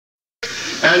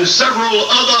and several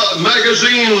other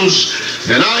magazines,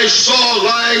 and I saw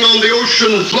lying on the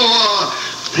ocean floor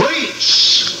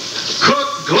plates,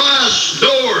 cut glass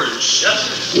doors,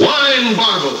 wine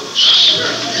bottles,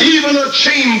 even a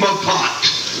chamber pot.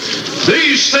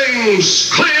 These things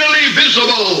clearly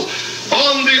visible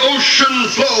on the ocean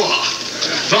floor.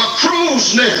 The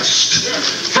crow's nest,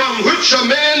 from which a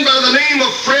man by the name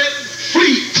of Fred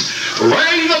Fleet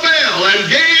rang the bell and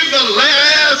gave the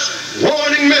last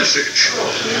warning message,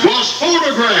 was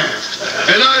photographed,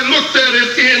 and I looked at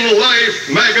it in Life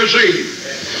magazine.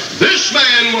 This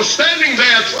man was standing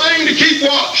there trying to keep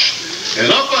watch,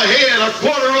 and up ahead, a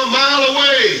quarter of a mile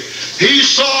away, he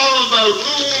saw the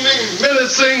looming,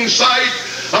 menacing sight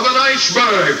of an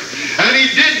iceberg, and he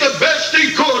did the best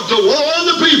he could to warn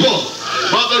the people,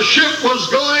 but the ship was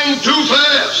going too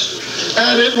fast,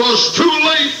 and it was too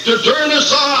late to turn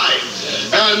aside,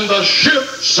 and the ship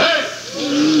sank.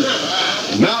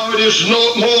 Now it is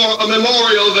no more a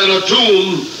memorial than a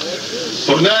tomb,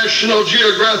 for National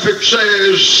Geographic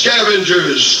says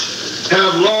scavengers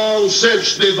have long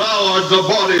since devoured the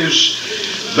bodies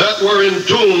that were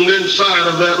entombed inside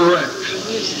of that wreck.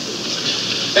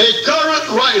 A current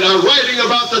writer writing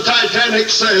about the Titanic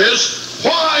says,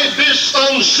 why this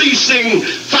unceasing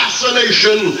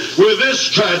fascination with this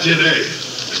tragedy?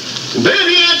 Then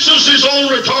he answers his own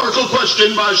rhetorical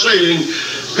question by saying,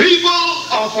 people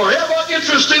are forever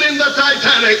interested in the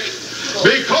Titanic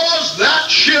because that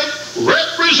ship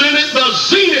represented the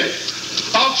zenith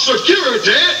of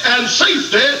security and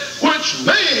safety which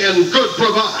man could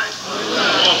provide.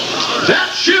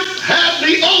 That ship had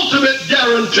the ultimate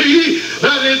guarantee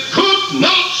that it could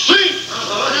not sink,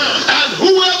 and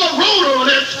whoever rode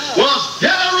on it was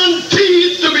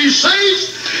guaranteed to be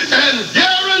safe and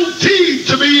guaranteed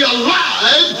to be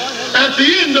alive at the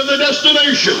end of the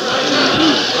destination.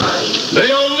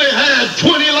 They only had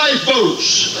 20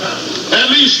 lifeboats.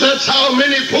 At least that's how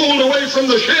many pulled away from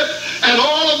the ship, and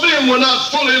all of them were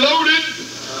not fully loaded.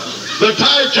 The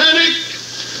Titanic,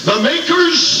 the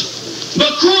makers, the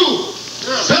crew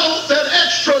felt that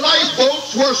extra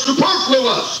lifeboats were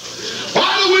superfluous.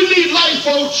 Why do we need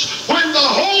lifeboats when the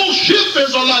whole ship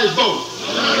is a lifeboat?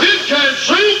 It can't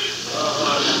sink.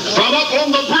 From up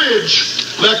on the bridge,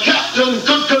 the captain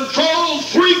could control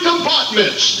 3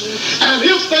 compartments. And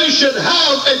if they should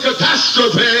have a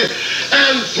catastrophe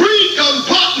and 3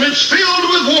 compartments filled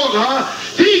with water,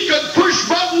 he could push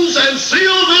buttons and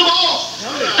seal them off.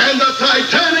 And the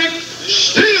Titanic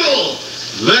still,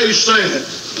 they said,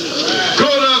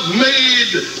 could have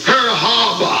made her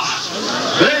harbor.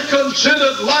 They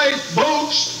considered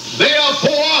lifeboats,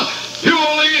 therefore,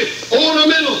 purely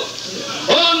ornamental,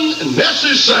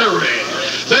 unnecessary.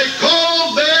 They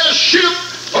called their ship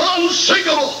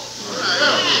unsinkable.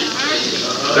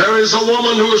 There is a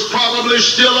woman who is probably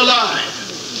still alive.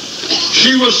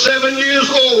 She was 7 years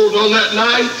old on that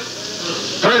night.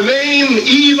 Her name,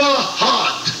 Eva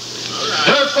Hart.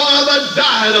 Her father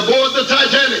died aboard the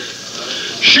Titanic.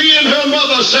 She and her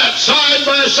mother sat side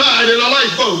by side in a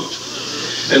lifeboat.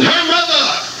 And her mother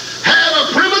had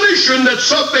a premonition that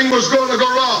something was going to go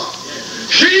wrong.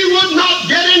 She would not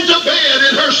get into bed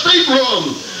in her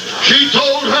stateroom. She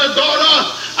told her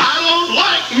daughter, I don't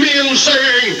like men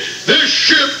saying this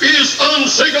ship is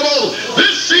unsinkable.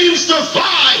 This seems to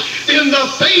fly in the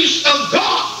face of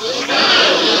God.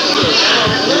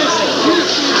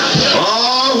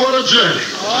 Oh, what a journey.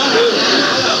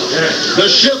 The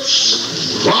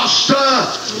ship's roster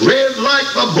read like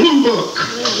the Blue Book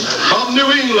of New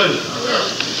England.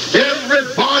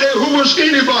 Everybody who was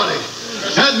anybody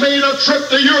had made a trip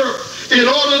to Europe in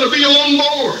order to be on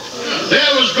board.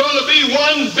 There was going to be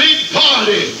one big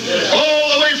party all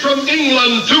the way from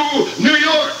England to New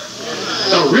York.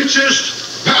 The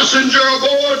richest passenger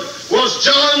aboard was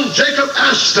John Jacob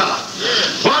Astor.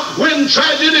 But when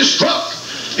tragedy struck,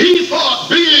 he thought,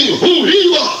 being who he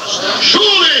was,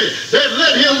 surely they'd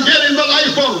let him get in the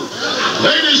lifeboat.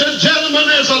 Ladies and gentlemen,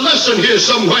 there's a lesson here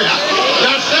somewhere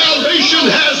that salvation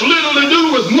has little to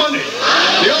do with money.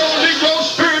 The old Negro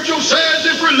spiritual says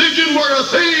if religion were a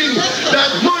thing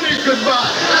that money could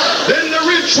buy, then the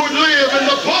rich would live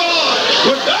and the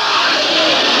poor would die.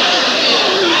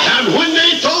 And when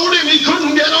they told him he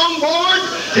couldn't get on board,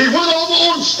 he went over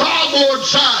on starboard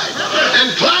side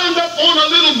and climbed up on a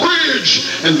little bridge,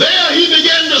 and there he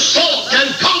began to sulk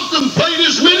and contemplate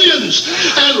his millions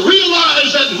and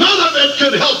realized that none of it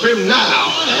could help him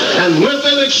now. And with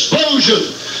an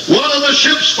explosion, one of the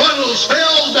ship's funnels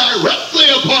fell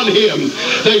directly upon him.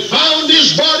 They found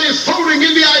his body floating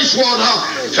in the ice water,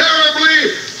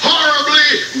 terribly,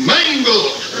 horribly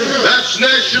mangled. That's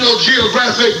National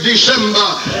Geographic,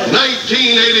 December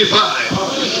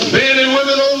 1985. Men and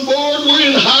women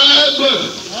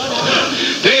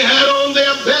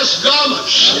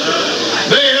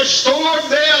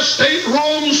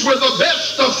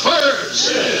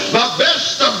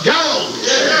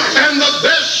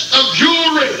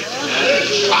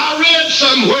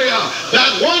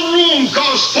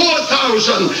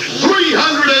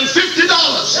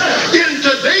In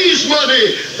today's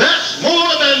money, that's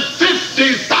more than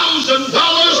 $50,000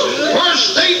 per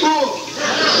stateroom.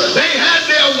 They had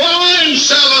their wine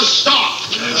cellar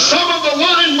stocked. Some of the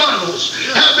wine bottles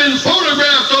have been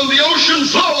photographed on the ocean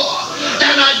floor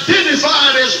and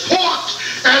identified as port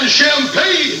and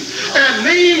champagne and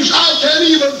names I can't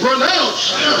even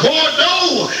pronounce.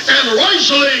 Bordeaux and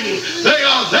Riesling, they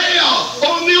are there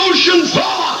on the ocean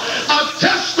floor. A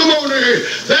testimony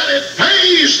that it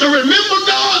pays to remember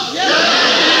God.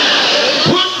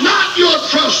 Put not your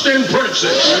trust in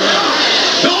princes.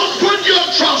 Don't put your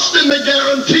trust in the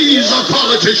guarantees of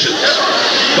politicians.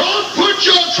 Don't put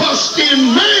your trust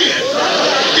in man,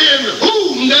 in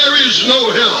whom there is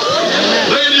no help.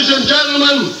 Ladies and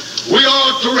gentlemen, we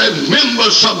ought to remember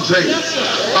something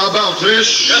about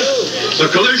this. The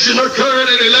collision occurred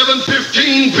at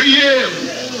 11:15 p.m.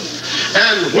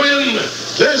 And when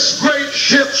this great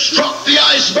ship struck the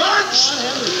icebergs,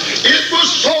 it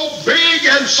was so big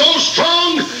and so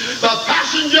strong, the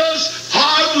passengers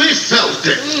hardly felt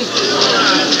it.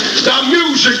 The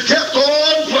music kept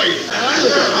on playing.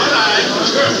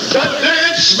 The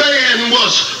dance band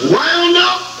was wound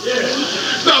up.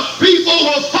 The people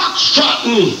were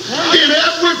foxtrotting in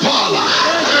every parlor.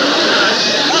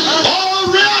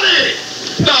 Already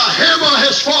the hammer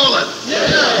has fallen,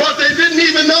 but they didn't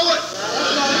even know it.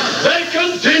 They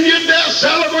continued their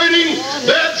celebrating,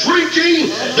 their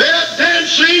drinking, their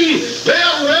dancing,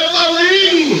 their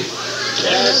reveling.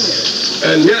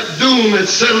 And yet doom had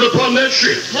settled upon that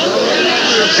ship.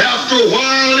 After a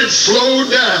while it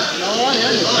slowed down.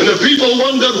 And the people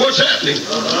wondered what's happening.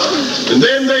 And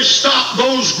then they stopped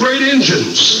those great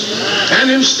engines. And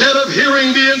instead of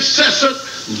hearing the incessant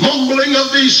mumbling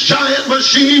of these giant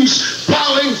machines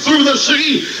plowing through the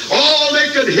sea, all they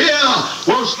could hear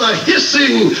was the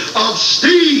hissing of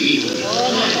steam.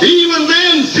 Even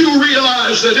then few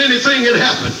realized that anything had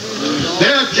happened.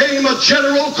 There came a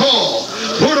general call.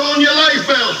 Put on your life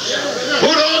belts.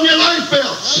 Put on your life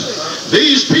belts.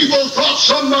 These people thought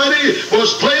somebody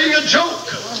was playing a joke.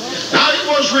 Now it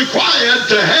was required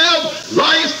to have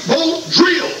lifeboat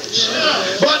drills,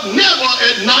 but never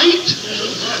at night,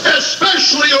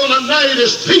 especially on a night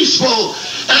as peaceful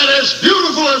and as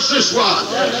beautiful as this one.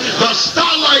 The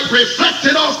starlight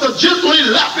reflected off the gently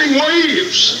lapping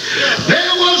waves.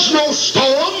 There was no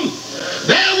storm.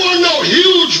 There were no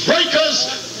huge breakers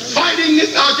fighting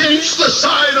against the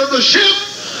side of the ship.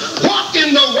 What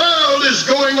in the world is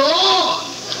going on?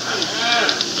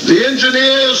 The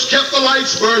engineers kept the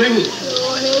lights burning.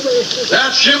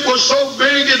 That ship was so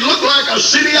big it looked like a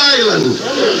city island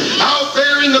out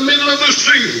there in the middle of the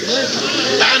sea.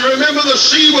 And remember, the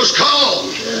sea was calm.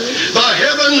 The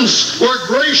heavens were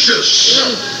gracious.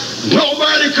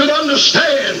 Nobody could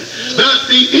understand that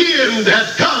the end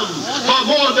had come for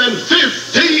more than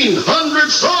 1,500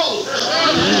 souls.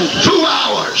 2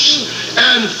 hours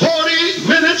and 40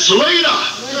 minutes later,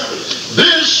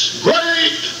 this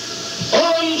great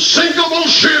unsinkable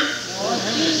ship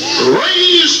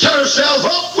raised herself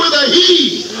up with a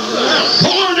heave,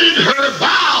 pointed her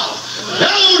bow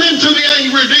down into the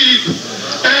angry deep,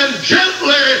 and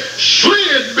gently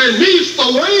slid beneath the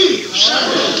waves.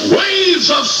 Waves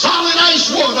of solid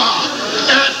ice water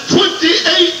at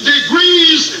 28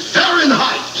 degrees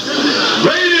Fahrenheit.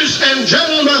 Ladies and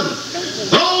gentlemen,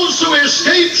 those who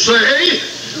escaped say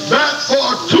that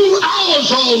for 2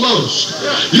 hours almost,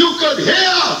 you could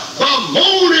hear the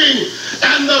moaning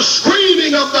and the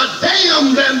screaming of the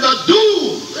damned and the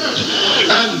doomed.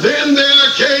 And then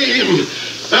there came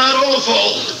that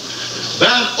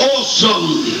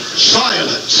awesome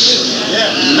silence.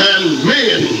 And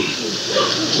men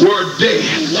were dead.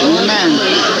 Amen.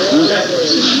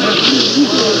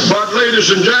 But ladies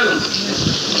and gentlemen,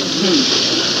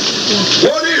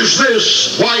 what is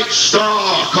this White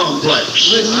Star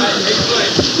Complex?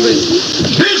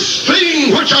 This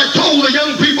thing which I told the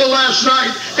young people last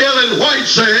night, Ellen White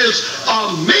says,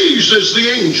 amazes the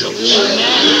angels.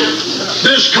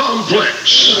 This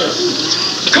complex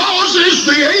causes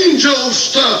the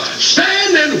angels to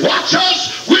stand and watch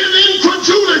us with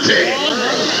incredulity.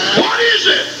 What is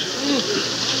it?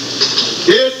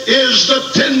 It is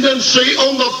the tendency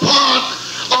on the part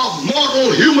of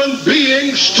mortal human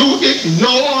beings to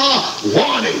ignore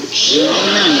warnings.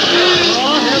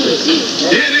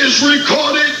 It is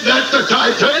recorded that the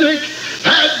Titanic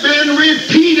had been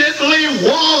repeatedly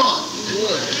warned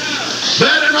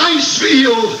that an ice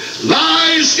field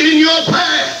lies in your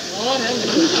path.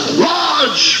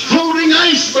 Large floating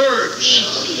icebergs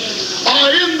are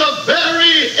in the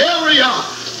very area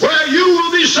where you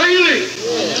will be sailing.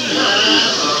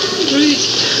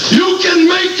 You can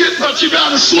make it, but you got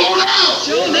to slow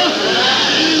down.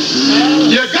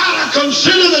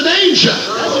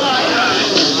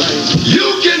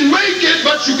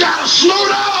 you got to slow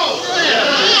down.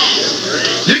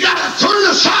 You got to turn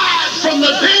aside from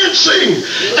the dancing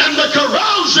and the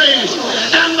carousing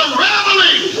and the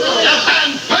reveling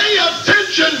and pay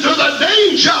attention to the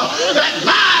danger that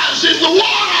lies in the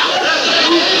water.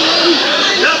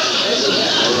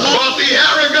 But the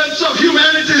arrogance of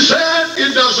humanity said,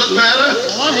 it doesn't matter.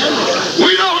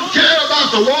 We don't care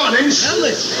about the warnings.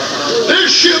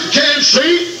 This ship can't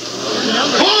sink.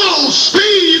 Full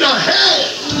speed ahead.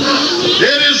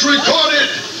 It is recorded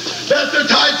that the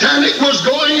Titanic was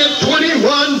going at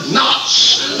 21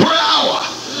 knots per hour.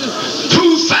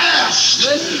 Too fast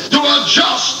to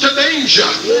adjust to danger.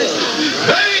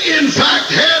 They, in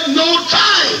fact, had no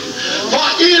time for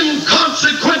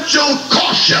inconsequential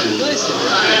caution.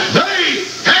 They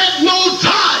had no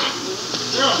time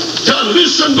to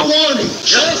listen to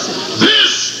warnings.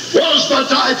 This was the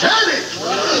Titanic,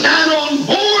 and on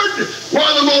board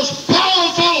were the most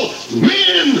powerful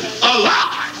men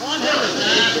alive.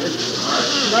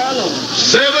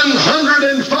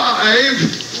 705,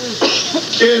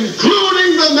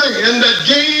 including the man that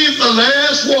gave the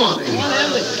last warning.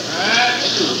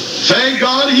 Thank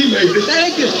God he made it.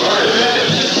 Thank you.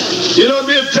 You know, it'd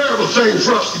be a terrible thing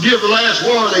for us to give the last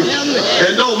warning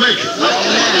and don't make it.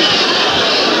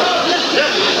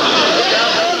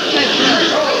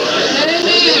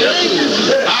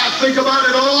 I think about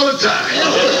it all the time.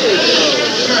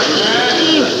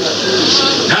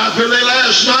 Happily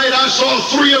last night I saw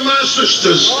 3 of my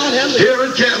sisters here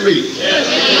at camp meeting.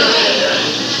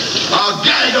 A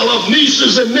gaggle of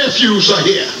nieces and nephews are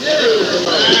here.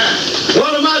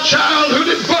 One of my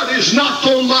childhood buddies knocked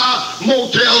on my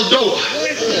motel door.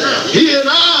 He and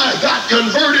I got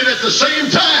converted at the same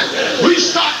time. We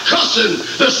stopped cussing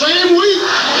the same week.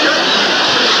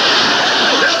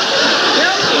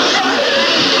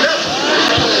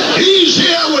 He's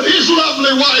here with his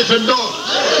lovely wife and daughter.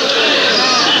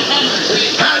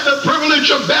 Had the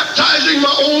privilege of baptizing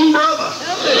my own brother.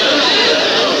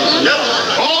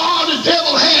 Oh, the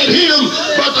devil had him,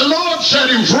 but the Lord set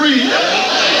him free.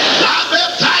 I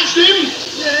baptized him,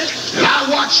 and I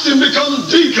watched him become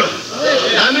deacon,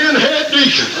 and then head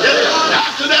deacon.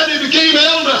 After that, he became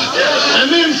elder, and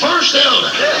then first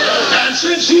elder. And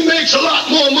since he makes a lot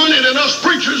more money than us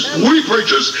preachers, we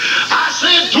preachers, I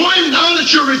said to him, now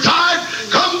that you're retired,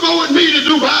 come go with me to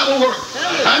do Bible work.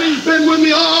 And he's been with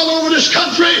me all over this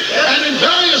country and in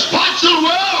various parts of the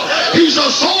world. He's a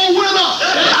soul winner.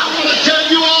 I want to tell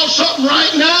you all something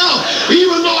right now.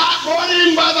 Even though I brought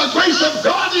him by the grace of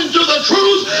God into the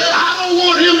truth, I don't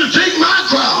want him to take my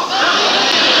crowd.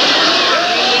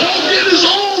 Don't get his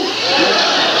own.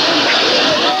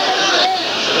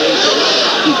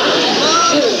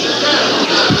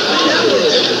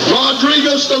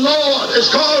 Rodriguez, the Lord has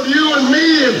called you and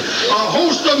me and a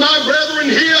host of my brethren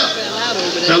here.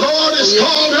 The Lord has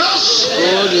called us,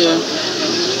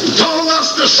 told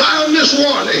us to sound this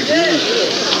warning.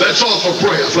 Let's offer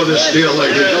prayer for this dear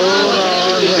lady.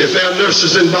 If our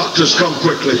nurses and doctors come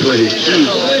quickly, please.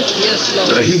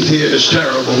 The heat here is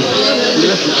terrible.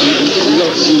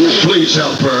 Please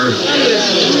help her.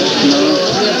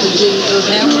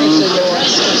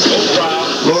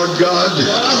 Lord God,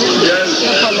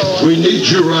 we need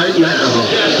you right now.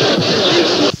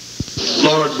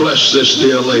 Lord, bless this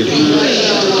dear lady.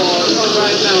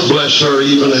 Bless her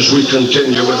even as we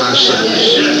continue with our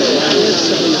service.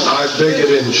 I beg it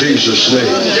in Jesus'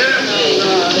 name.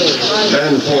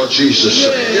 And for Jesus'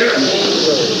 sake.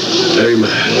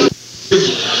 Amen.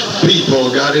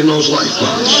 People got in those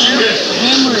lifeboats.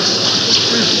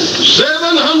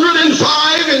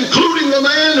 705, including the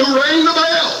man who rang the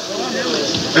bell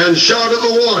and shouted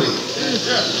the warning.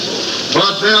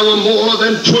 But there were more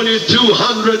than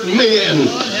 2,200 men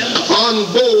on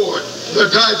board the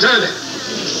Titanic.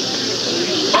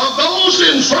 Of those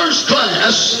in first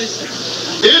class,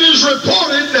 it is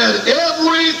reported that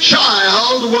every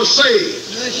child was saved.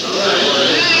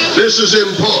 This is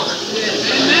important.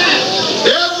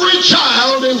 Every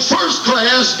child in first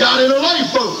class got in a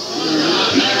lifeboat.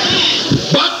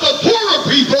 But the poorer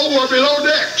people were below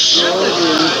decks.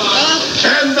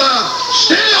 And the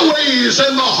stairways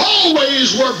and the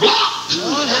hallways were blocked.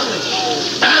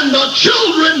 And the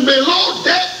children below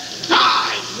deck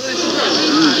died.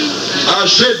 I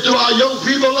said to our young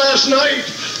people last night,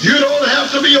 you don't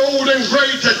have to be old and gray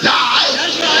to die.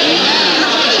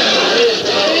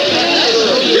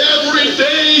 Every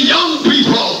day young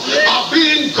people are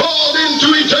being called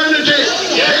into eternity.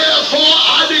 Therefore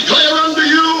I declare unto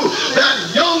you that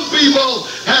young people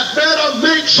had better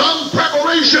make some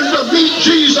preparation to meet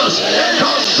Jesus,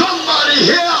 because somebody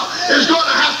here is going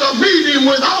to have to meet him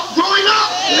without growing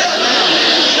up.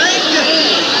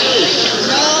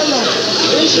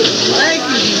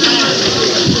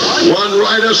 One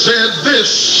writer said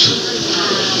this: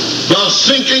 the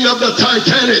sinking of the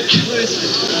Titanic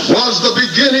was the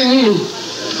beginning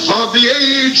of the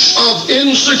age of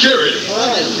insecurity.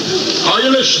 Are you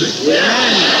listening?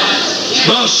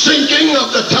 The sinking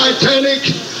of the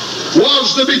Titanic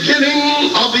was the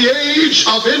beginning of the age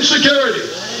of insecurity.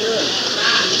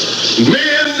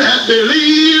 Men had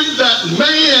believed that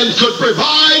man could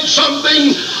provide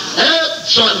something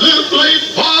absolutely,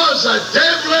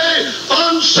 positively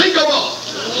unsinkable.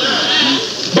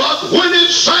 But when it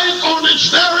sank on its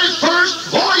very first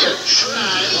voyage,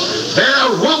 there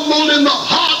rumbled in the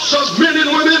hearts of men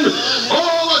and women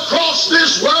all across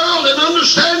this world an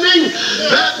understanding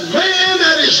that man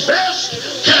at his best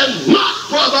cannot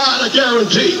provide a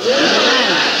guarantee.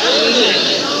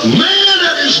 Man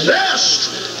at his best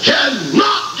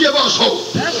cannot give us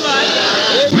hope.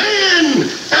 Man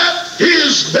at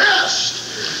his best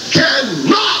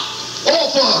cannot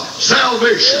offer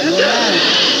salvation.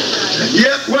 And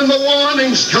yet when the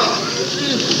warnings come,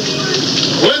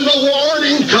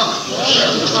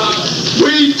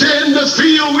 we tend to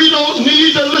feel we don't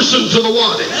need to listen to the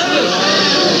warning.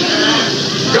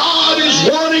 God is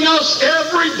warning us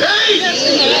every day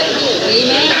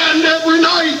and every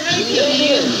night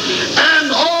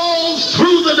and all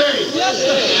through the day.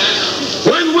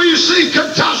 When we see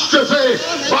catastrophe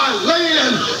by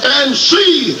land and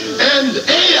sea and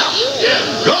air,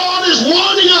 God is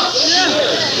warning us.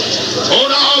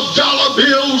 On our dollar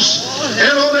bills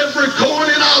and on every coin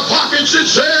in our pockets it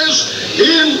says,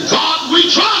 in God we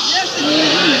trust.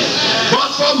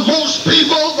 But for most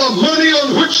people, the money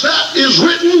on which that is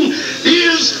written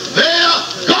is their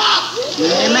God.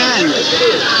 Amen.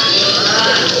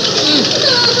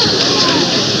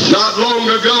 Not long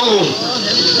ago,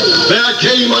 there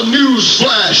came a news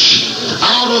flash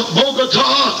out of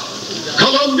Bogota,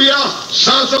 Colombia,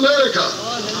 South America.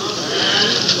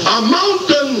 A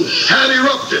mountain had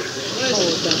erupted.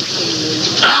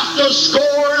 After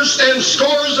scores and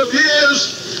scores of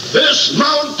years, this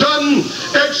mountain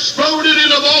exploded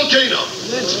in a volcano.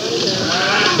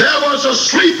 There was a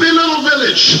sleepy little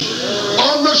village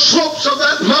on the slopes of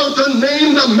that mountain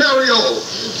named Mario.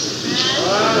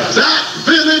 That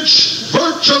village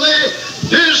virtually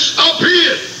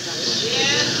disappeared.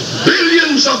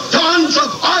 Billions of tons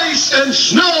of ice and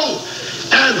snow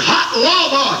and hot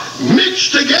lava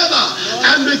mixed together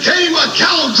and became a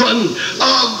cauldron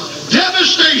of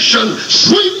devastation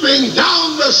sweeping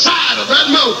down the side of that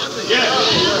mountain.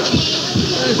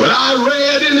 But I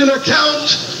read in an account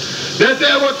that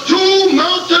there were 2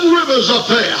 mountain rivers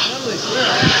up there.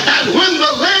 And when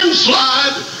the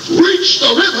landslide reached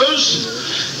the rivers,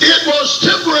 it was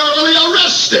temporarily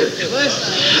arrested.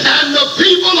 And the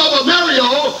people of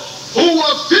America, who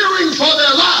were fearing for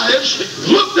their lives,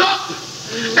 looked up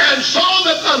and saw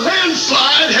that the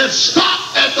landslide had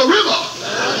stopped at the river.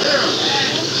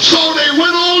 So they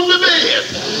went on to bed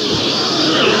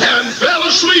and fell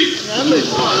asleep.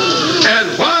 And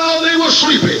while they were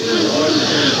sleeping,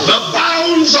 the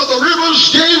bounds of the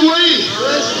rivers gave way,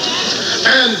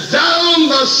 and down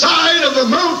the side of the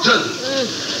mountain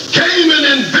came an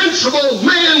invincible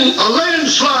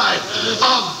landslide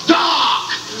of dark,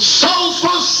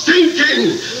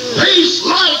 sulfur-stinking,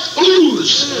 paste-like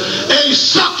ooze. A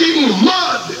sucking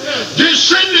mud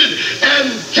descended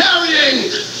and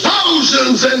carrying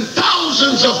thousands and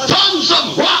thousands of tons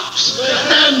of rocks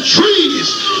and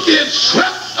trees, it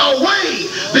swept away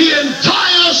the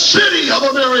entire city of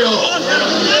America.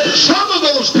 Some of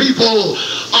those people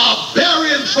are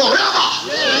buried forever.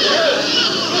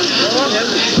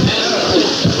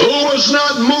 Who was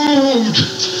not moved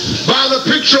by the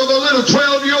picture of a little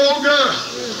 12-year-old girl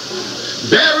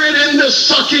buried in the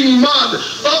sucking mud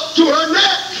up to her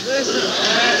neck?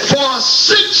 For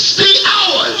 60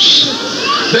 hours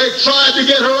they tried to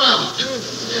get her out,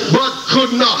 but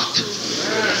could not.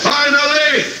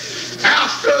 Finally,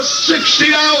 after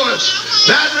 60 hours,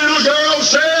 that little girl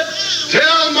said,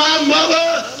 "Tell my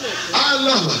mother I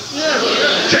love her.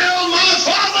 Tell my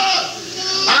father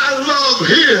I love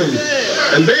him."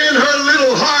 And then her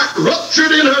little heart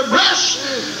ruptured in her breast,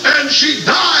 and she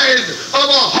died of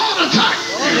a heart attack.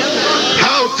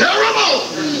 How terrible!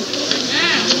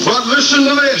 But listen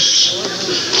to this.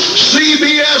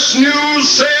 CBS News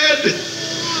said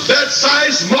that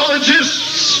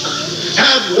seismologists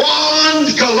had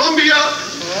warned Colombia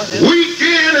week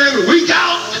in and week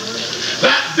out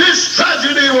that this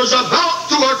tragedy was about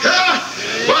to occur,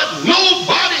 but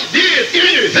nobody did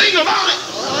anything about it.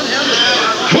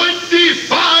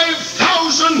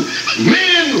 25,000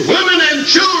 men, women, and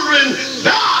children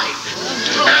died,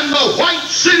 and the white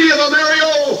city of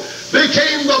America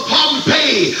became the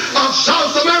Pompeii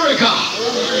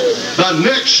The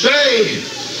next day,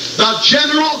 the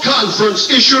General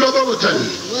Conference issued a bulletin.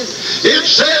 It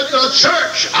said the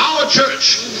church, our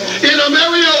church, in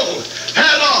Amerio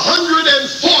had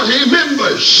 140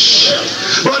 members.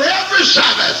 But every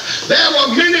Sabbath, there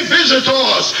were many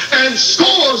visitors and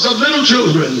scores of little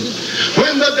children.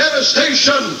 When the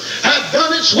devastation had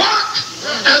done its work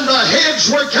and the heads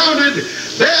were counted,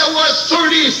 there were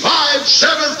 35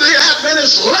 Seventh-day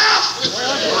Adventists left.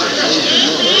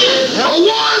 A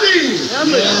warning!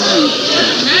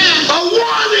 A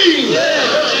warning!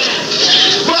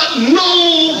 But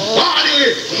nobody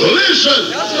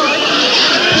listened.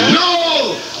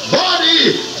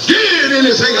 Nobody did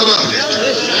anything about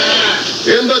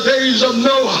it. In the days of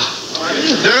Noah,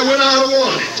 there went out a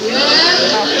warning.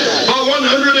 For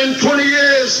 120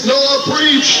 years, Noah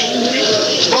preached.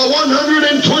 For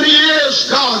 120 years,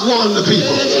 God warned the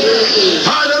people.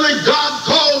 Finally, God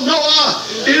called Noah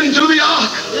into the ark.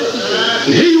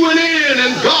 He went in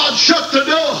and God shut the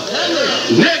door.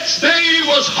 Next day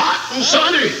was hot and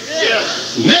sunny.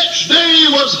 Next day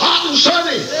was hot and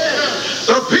sunny.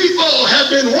 The people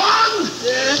had been warned,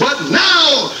 but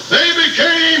now they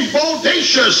became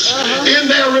bodacious in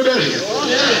their rebellion.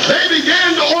 They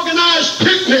began to organize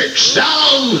picnics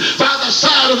down by the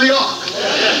side of the ark.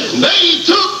 They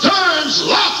took turns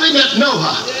laughing at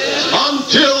Noah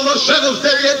until the seventh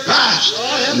day had passed.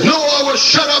 Noah was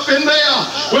shut up in there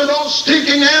with those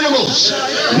stinking animals.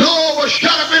 Noah was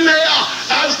shut up in there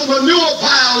as the manure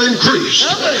pile increased.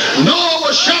 Noah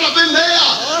was shut up in there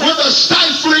with a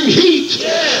stifling heat.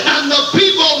 And the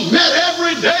people met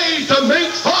every day to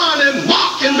make fun and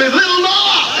mock and belittle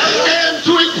Noah and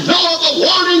to ignore the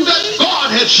warning that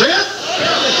God had sent.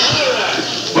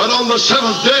 But on the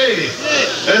seventh day,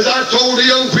 as I told the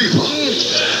young people,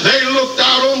 they looked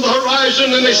out on the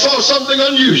horizon and they saw something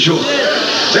unusual.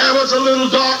 There was a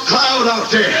little dark cloud out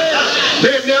there.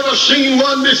 They'd never seen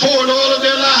one before in all of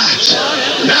their lives.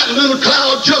 That little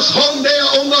cloud just hung there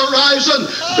on the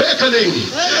horizon, beckoning.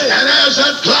 And as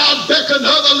that cloud beckoned,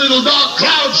 other little dark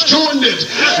clouds joined it.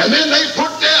 And then they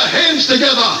put their hands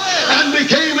together and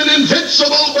became an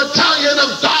invincible battalion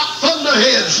of dark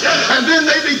thunderheads. And then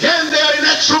they began their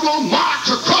inexorable march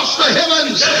across the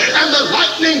heavens. And the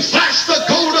lightning flashed the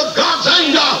cold of God's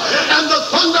anger. And the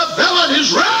thunder bellowed his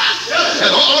wrath.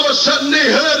 And all of a sudden they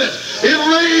heard it. It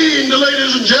rained,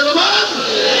 ladies and gentlemen.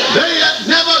 They had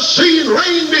never seen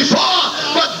rain before,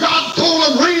 but God told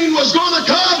them rain was going to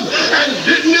come. And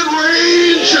didn't it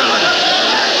rain, child?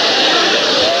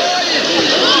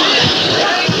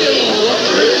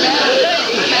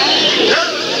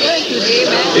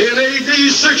 In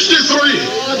AD 63,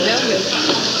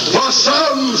 for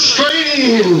some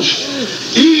strange,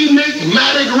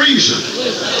 enigmatic reason,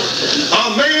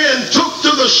 a man took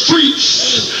to the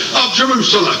streets of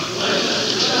Jerusalem.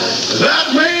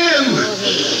 That man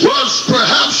was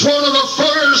perhaps one of the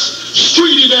first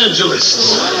street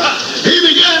evangelists. He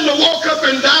began to walk up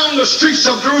and down the streets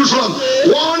of Jerusalem,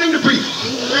 warning the people.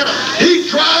 He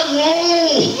cried,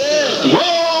 woe,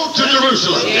 woe to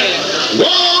Jerusalem,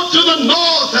 woe to the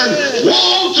north and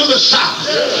woe to the south,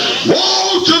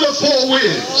 woe to the four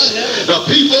winds. The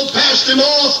people passed him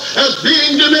off as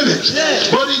being diminished,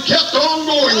 but he kept on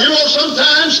going. You know,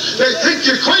 sometimes they think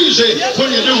you're crazy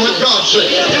when you do what God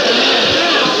said.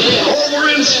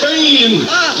 Over in Spain,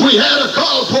 we had a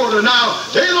colporteur. Now,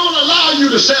 they don't allow you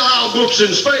to sell our books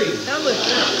in Spain.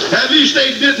 At least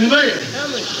they didn't then.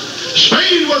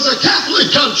 Spain was a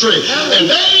Catholic country, and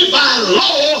they, by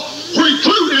law,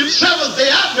 precluded Seventh-day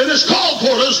Adventist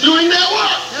colporteurs doing their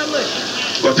work.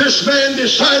 But this man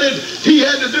decided he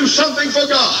had to do something for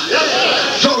God.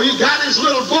 So he got his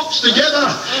little books together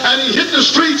and he hit the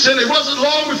streets, and it wasn't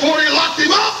long before he locked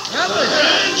him up.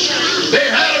 They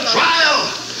had a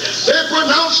trial. They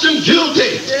pronounced him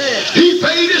guilty. He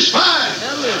paid his fine.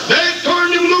 They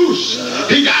turned him loose.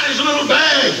 He got his little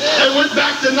bag and went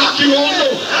back to knocking on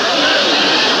doors.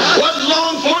 Wasn't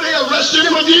long before they arrested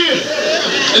him again.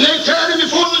 And they carried him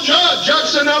before the judge. Judge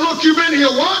said, now look, you've been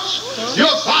here once.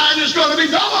 Your fine is going to be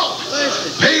double.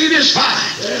 Paid his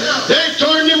fine. They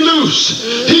turned him loose.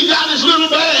 He got his little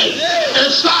bag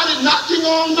and started knocking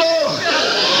on doors.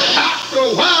 After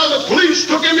a while, the police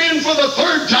took him in for the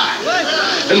third time.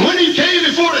 And when he came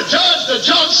before the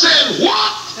judge said,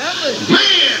 what?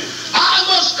 Man, I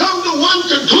must come to one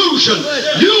conclusion.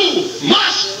 You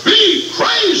must be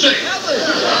crazy.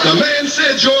 The man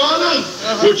said, Your Honor,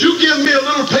 would you give me a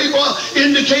little paper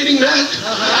indicating that?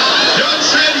 Judge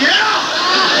said,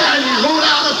 yeah. And he wrote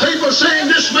out a paper saying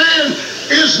this man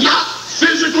is not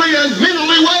physically and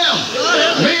mentally well.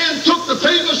 Man took the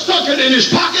paper, stuck it in his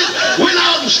pocket, went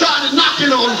out and started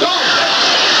knocking on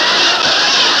doors.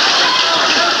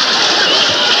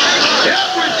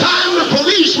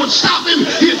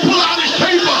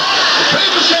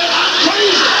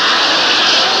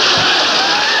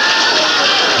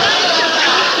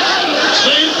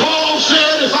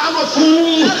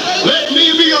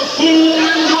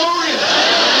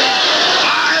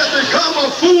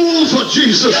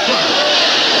 Jesus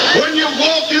Christ. When you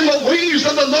walk in the ways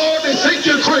of the Lord, they think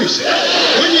you're crazy.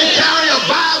 When you carry a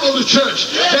Bible to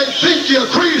church, they think you're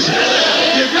crazy.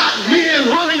 You got men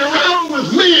running around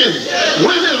with men,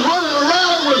 women running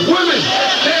around with women.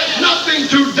 There's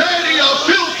nothing too dirty or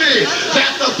filthy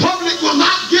that the public will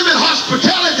not give it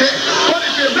hospitality. But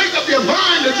if you make up your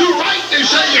mind to do right, they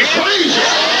say you're crazy.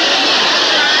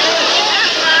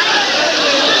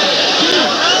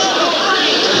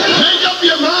 Make up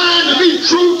your mind to be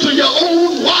true to your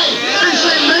own wife. They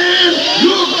say, man,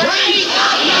 you're crazy.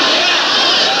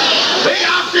 They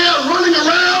out there running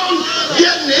around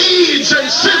getting AIDS and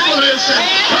syphilis and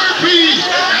herpes,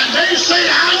 and they say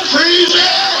I'm crazy.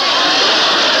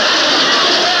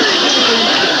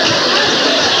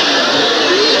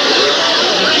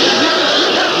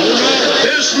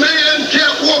 This man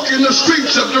kept walking the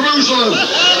streets of Jerusalem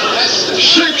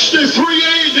 63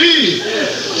 A.D.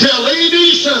 till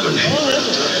A.D. 70.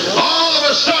 All of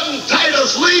a sudden,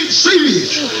 Titus laid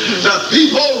siege. The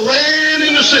people ran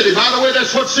in the city. By the way,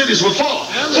 that's what cities were for.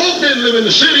 Folk didn't live in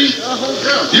the city.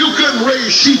 You couldn't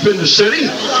raise sheep in the city.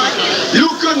 You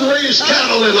couldn't raise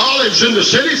cattle and olives in the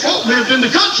city. Folk lived in the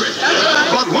country.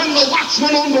 But when the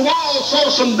watchman on the wall saw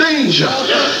some danger,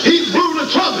 he blew the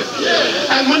trumpet.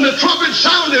 And when the trumpet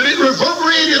sounded, it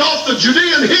reverberated off the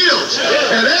Judean hills.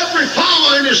 And every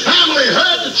farmer in his family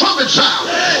heard the trumpet sound.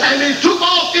 And they took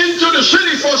off into the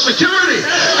city for security.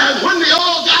 And when they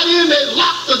all got in, they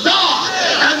locked the door.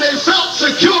 And they felt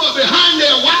secure behind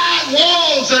their wide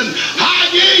walls and high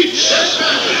gates.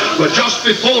 But just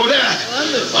before that,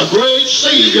 a great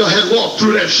Savior had walked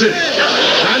through that city.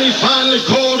 And he finally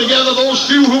called together those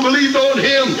few who believed on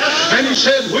him. And he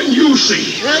said, when you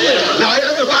see. Now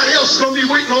everybody else is going to be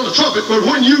waiting on the trumpet, but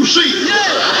when you see.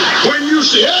 When you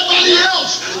see. Everybody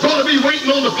else going to be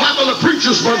waiting on the popular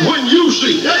preachers, but when you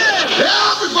see.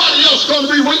 Everybody else going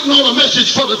to be waiting on a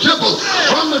message for the temple,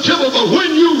 from the temple, but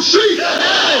when you see.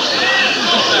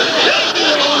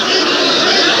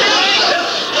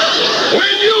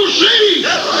 When you see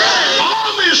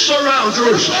armies surround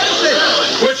Jerusalem,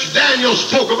 which Daniel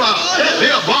spoke about, the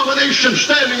abomination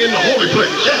standing in the holy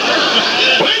place.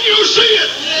 When you see it,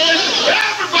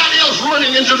 everybody else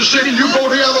running into the city, you go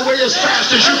the other way as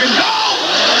fast as you can go.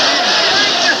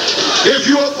 If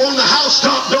you're up on the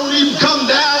housetop, don't even come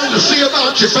down to see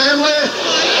about your family.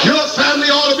 Your family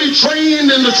ought to be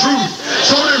trained in the truth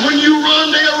so that when you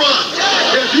run, they run.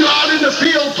 If you're out in the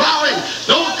field plowing,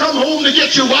 don't come home to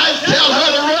get your wife. Tell her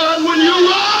to run when you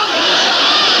run.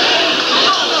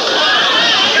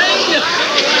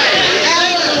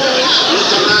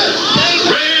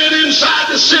 Ran inside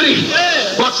the city,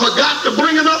 but forgot to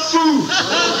bring enough food.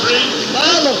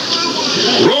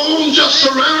 Rome just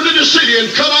surrounded the city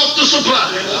and cut off the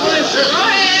supply.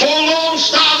 Full-on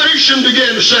starvation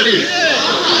began to set in.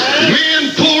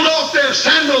 Men pulled off their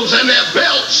sandals and their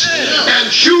belts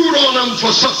and chewed on them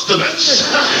for sustenance.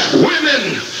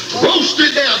 Women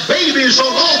roasted their babies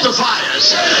on altar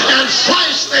fires and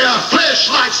sliced their flesh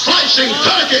like slicing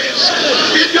turkeys.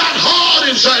 It got hard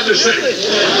inside the city.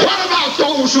 What about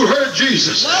those who heard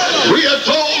Jesus? We are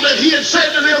told that he had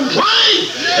said to them, pray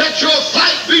that your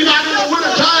flight be not in the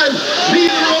wintertime,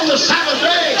 neither on the Sabbath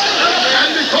day.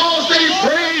 And because they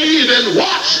prayed and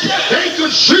watched, they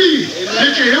could see.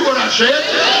 Did you hear what I said?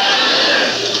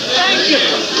 Thank you.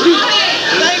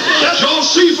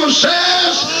 Josephus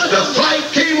says the flight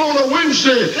came on a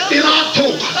Wednesday in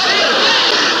October.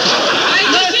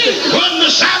 Wasn't the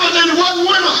Sabbath and it wasn't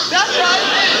winter. That's right.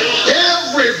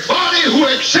 Everybody who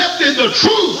accepted the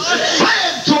truth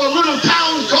fled to a little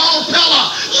town called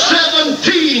Pella,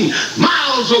 17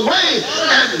 miles away,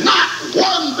 and not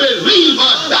one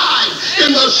believer died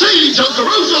in the siege of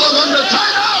Jerusalem under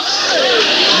Titus.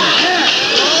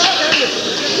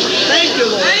 Thank you,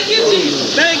 Lord. Thank you,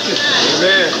 Jesus. Thank you.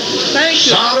 Amen. Thank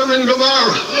you. Sodom and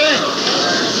Gomorrah.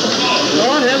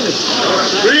 Lord have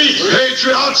mercy.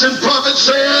 Patriarchs and prophets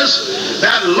says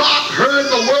that Lot heard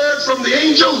the word from the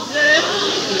angel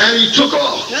and he took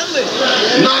off,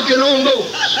 knocking on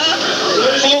doors.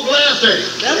 Folk laughed at him.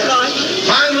 That's right.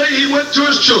 Finally, he went to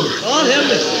his children. Lord have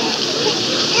mercy.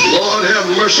 Lord have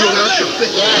mercy on that children.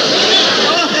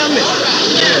 Lord have mercy.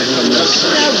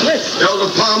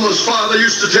 Elder Palmer's father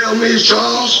used to tell me,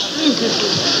 Charles,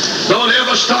 don't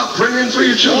ever stop praying for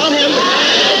your children.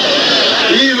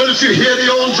 Even if you hear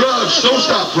they're on drugs, don't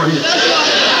stop praying.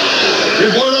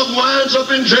 If one of them winds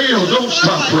up in jail, don't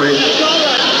stop praying.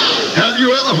 Have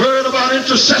you ever heard about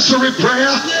intercessory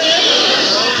prayer?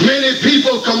 Many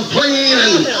people complain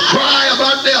and cry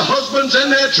about their husbands and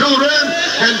their children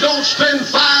and don't spend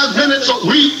 5 minutes a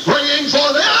week praying for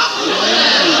them.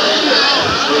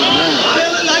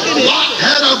 Lot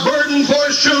had a burden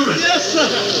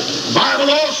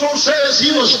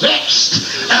he was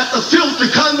vexed at the filthy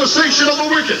conversation of the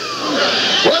wicked.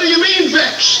 What do you mean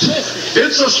vexed?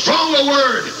 It's a stronger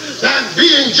word than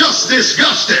being just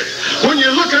disgusted. When you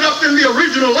look it up in the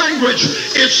original language,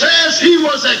 it says he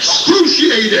was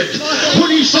excruciated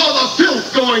when he saw the filth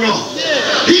going on.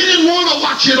 He didn't want to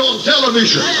watch it on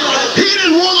television. He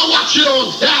didn't want to watch it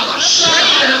on Dallas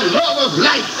and Love of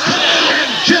Life and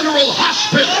General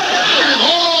Hospital and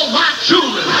All My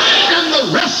Children and The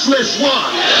Restless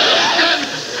One and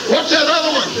what's that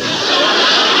other one?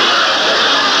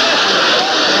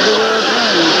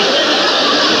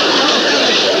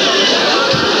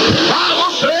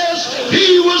 Bible says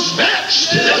he was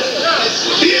vexed.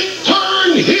 It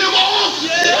turned him off,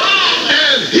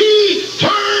 and he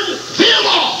turned them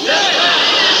off.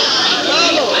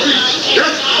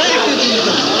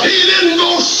 He didn't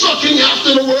go sucking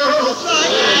after the world.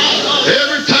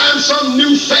 Every time some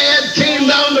new fad came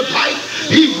down the pipe,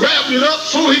 he grabbed it up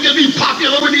so he could be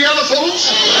popular with the other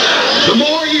folks. The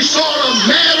more he saw, the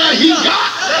madder he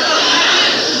got.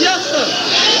 Yes, sir.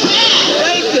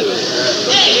 Thank you.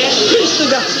 Preach the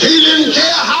gospel. He didn't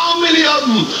care how many of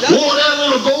them wore that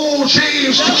little gold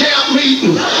chains to camp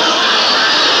meeting.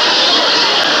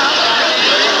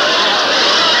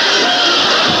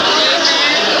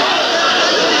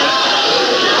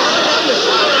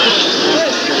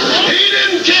 He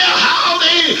didn't care how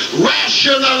they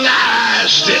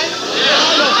rationalized it.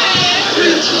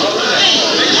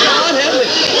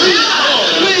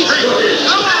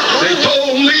 They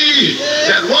told me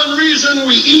that one reason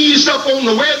we eased up on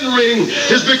the wedding ring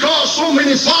is because so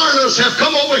many foreigners have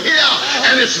come over here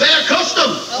and it's their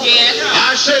custom.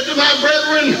 I said to my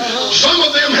brethren, some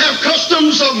of them have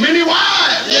customs of many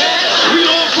wives. We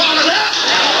don't follow that.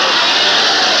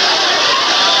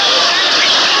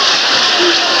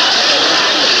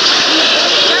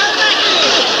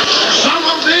 Some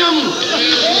of them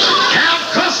have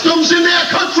customs in their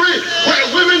country where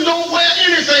women don't wear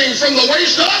anything from the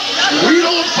waist up. We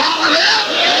don't follow that.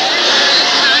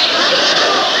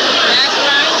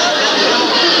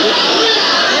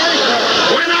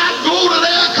 When I go to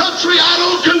their country, I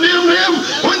don't condemn them.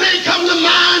 When they come to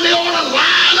mine, they ought to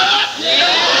line up.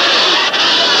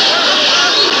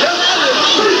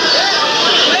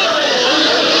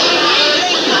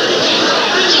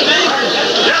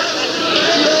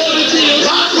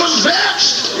 God was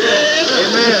vexed.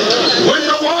 When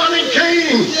the warning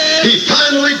came, he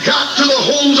finally got to the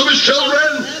homes of his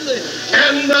children.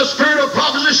 And the spirit of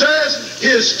prophecy says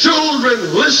his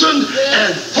children listened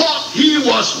and thought he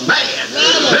was mad.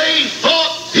 They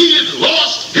thought he had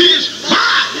lost his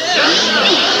mind.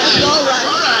 That's all right.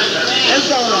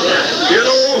 That's all right. You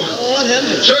know, Lord help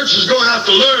me. the church is going to have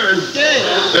to learn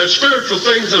that spiritual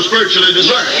things are spiritually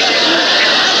discerned.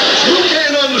 You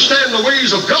can't understand the ways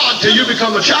of God till you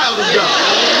become a child of God.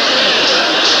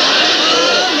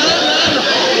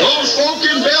 Those folk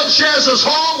in Belshazzar's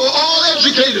hall were all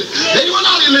educated. They were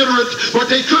not illiterate, but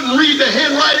they couldn't read the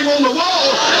handwriting on the wall.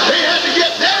 They had to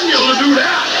get Daniel to do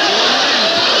that.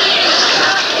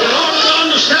 In order to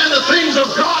understand the things of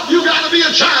God, you got to be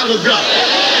a child of God.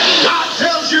 God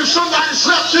tells you if somebody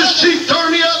slaps his cheek,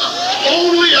 turn the other.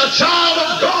 Only a child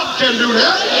of God can do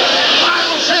that. The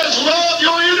Bible says, love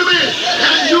your enemy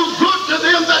and do good to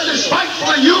them that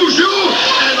despitefully use you,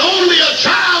 and only a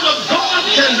child of God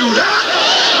can do that.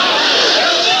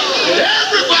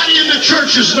 Everybody in the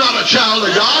church is not a child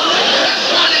of God. That's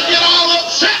why they get all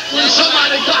upset when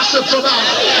somebody gossips about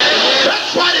it.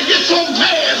 That's why they get so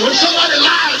mad when somebody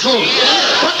lies on them.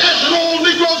 But there's an old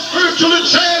Negro spiritual that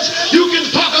says, you can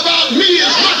talk about me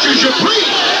as much as you please.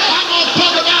 I'm going to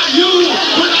talk about you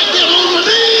when I get on my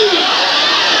knees.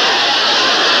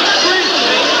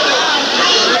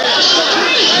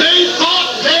 They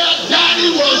thought their daddy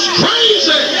was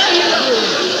crazy.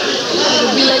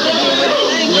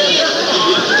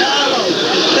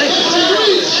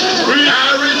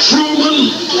 Harry Truman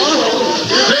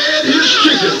fed his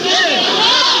chickens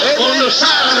on the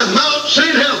side of Mount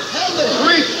St. Helens.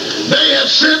 They had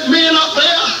sent men up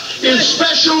there in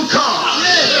special cars,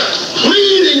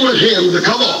 pleading with him to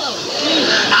come on.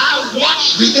 I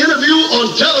watched the interview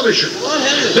on television.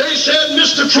 They said,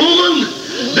 Mr. Truman,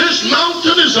 this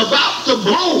mountain is about to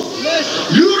blow.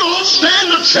 You don't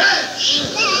stand a chance.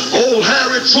 Old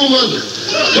Harry Truman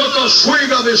took a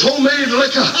swig of his homemade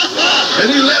liquor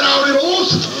and he let out an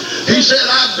oath. He said,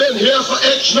 I've been here for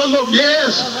X number of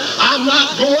years. I'm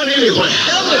not going anywhere.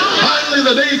 Finally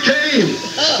the day came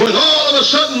when all of a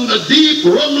sudden the deep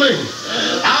rumbling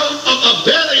out of the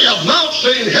belly of Mount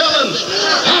St. Helens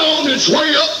found its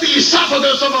way up the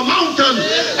esophagus of a mountain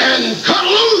and cut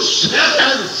loose,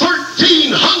 and 1,300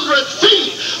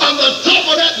 feet of the top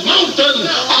of that mountain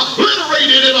obliterated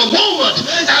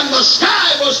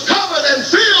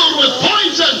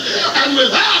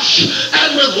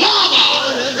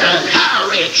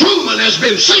has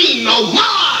been seen no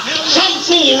more. Some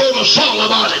fool wrote a song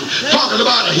about him, talking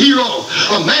about a hero.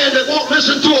 A man that won't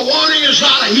listen to a warning is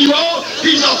not a hero.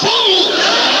 He's a fool.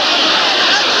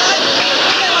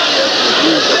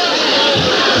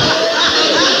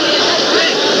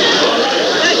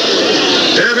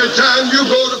 Every time you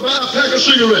go to buy a pack of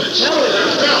cigarettes,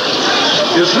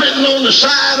 it's written on the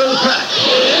side of the pack,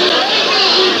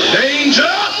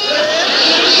 danger,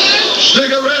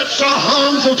 cigarettes are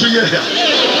harmful to your health.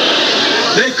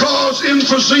 They cause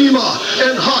emphysema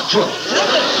and heart trouble.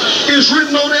 It's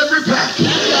written on every pack.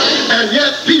 And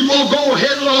yet people go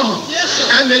headlong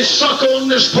and they suck on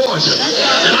this poison.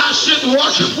 And I sit and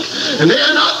watch them. And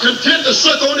they're not content to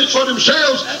suck on it for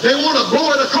themselves. They want to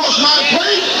blow it across my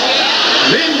plate.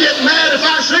 Then get mad if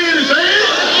I say anything.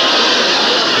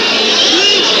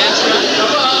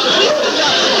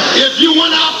 If you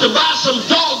went out to buy some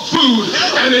dog food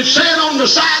and it said on the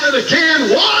side of the can,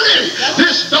 warning,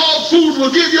 this dog food will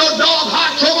give your dog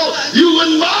heart trouble, you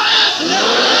wouldn't buy it.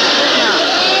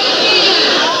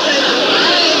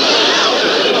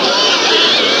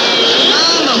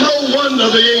 No wonder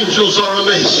the angels are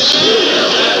amazed.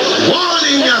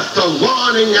 Warning after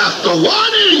warning after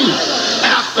warning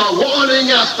after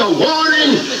warning after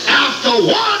warning after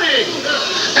warning.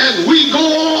 And we go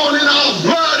on in our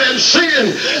blood and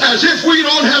sin as if we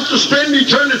don't have to spend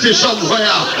eternity somewhere.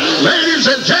 Ladies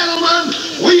and gentlemen,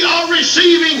 we are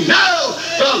receiving now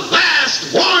the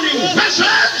last warning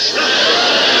message.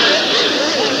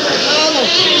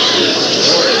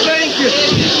 Thank you.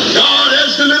 God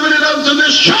has delivered it unto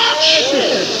this church.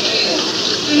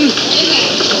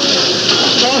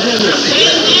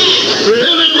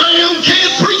 Billy Graham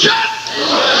can't preach it.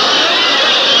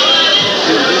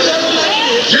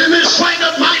 Jimmy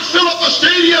Swaggart might fill up a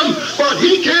stadium, but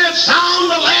he can't sound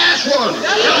the last one.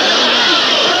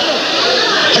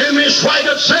 Jimmy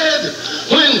Swaggart said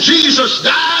when Jesus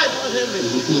died,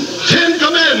 10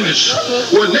 commandments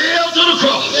were nailed to the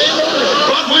cross.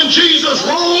 But when Jesus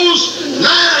rose, 9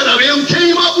 of them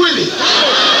came up with him.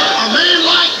 A man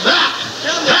like that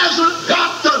hasn't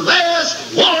got the last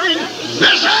warning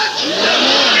message.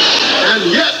 And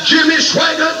yet Jimmy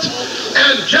Swaggart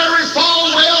and Jerry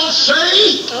Falwell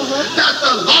say that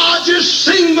the largest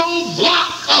single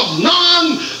block of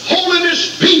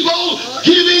non-holiness people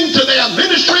giving to their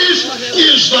ministries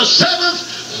is the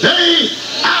Seventh-day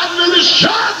Adventist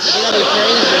Church.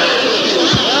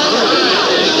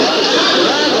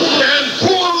 And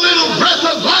poor little breath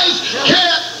of life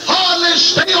can't hardly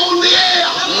stay on the air.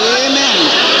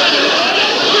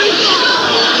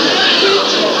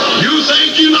 You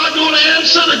think you're not going to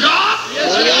answer to God?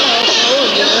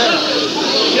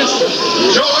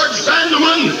 George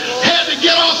Vanderman had to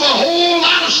get off a whole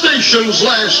lot of stations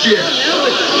last year,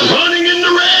 running in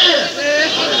the red.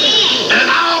 And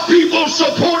our people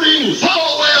supporting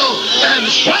Falwell and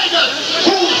Swaggart,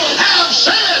 who have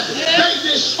said they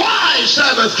despise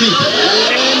Sabbath keeping.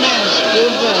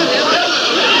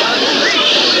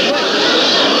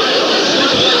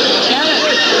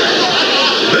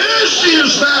 This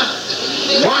is that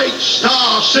White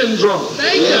Star Syndrome.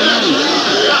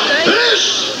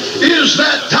 This is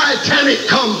that Titanic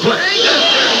complex.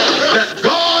 That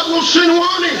God will send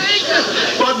warning,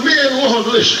 but men won't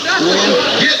listen.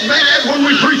 Get mad when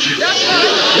we preach it.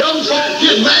 Young folk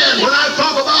get mad when I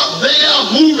talk about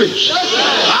their movies.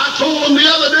 I told them the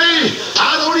other day,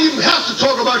 I don't even have to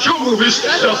talk about your movies.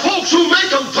 The folks who make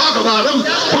them talk about them,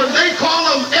 when they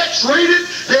call them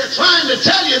X-rated, they're trying to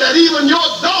tell you that even your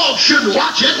dog shouldn't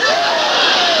watch it.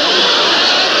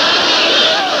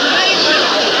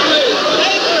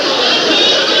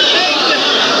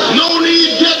 No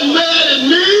need getting mad at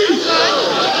me.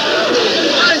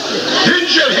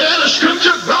 Didn't you hear the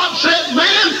scripture? God said,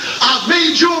 man, I've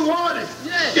made you a warning.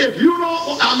 If you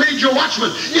don't, I made you a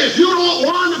watchman. If you don't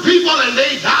warn the people and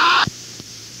they die.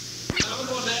 I'm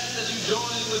going to ask that you join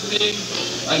in with me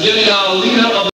in giving our leader of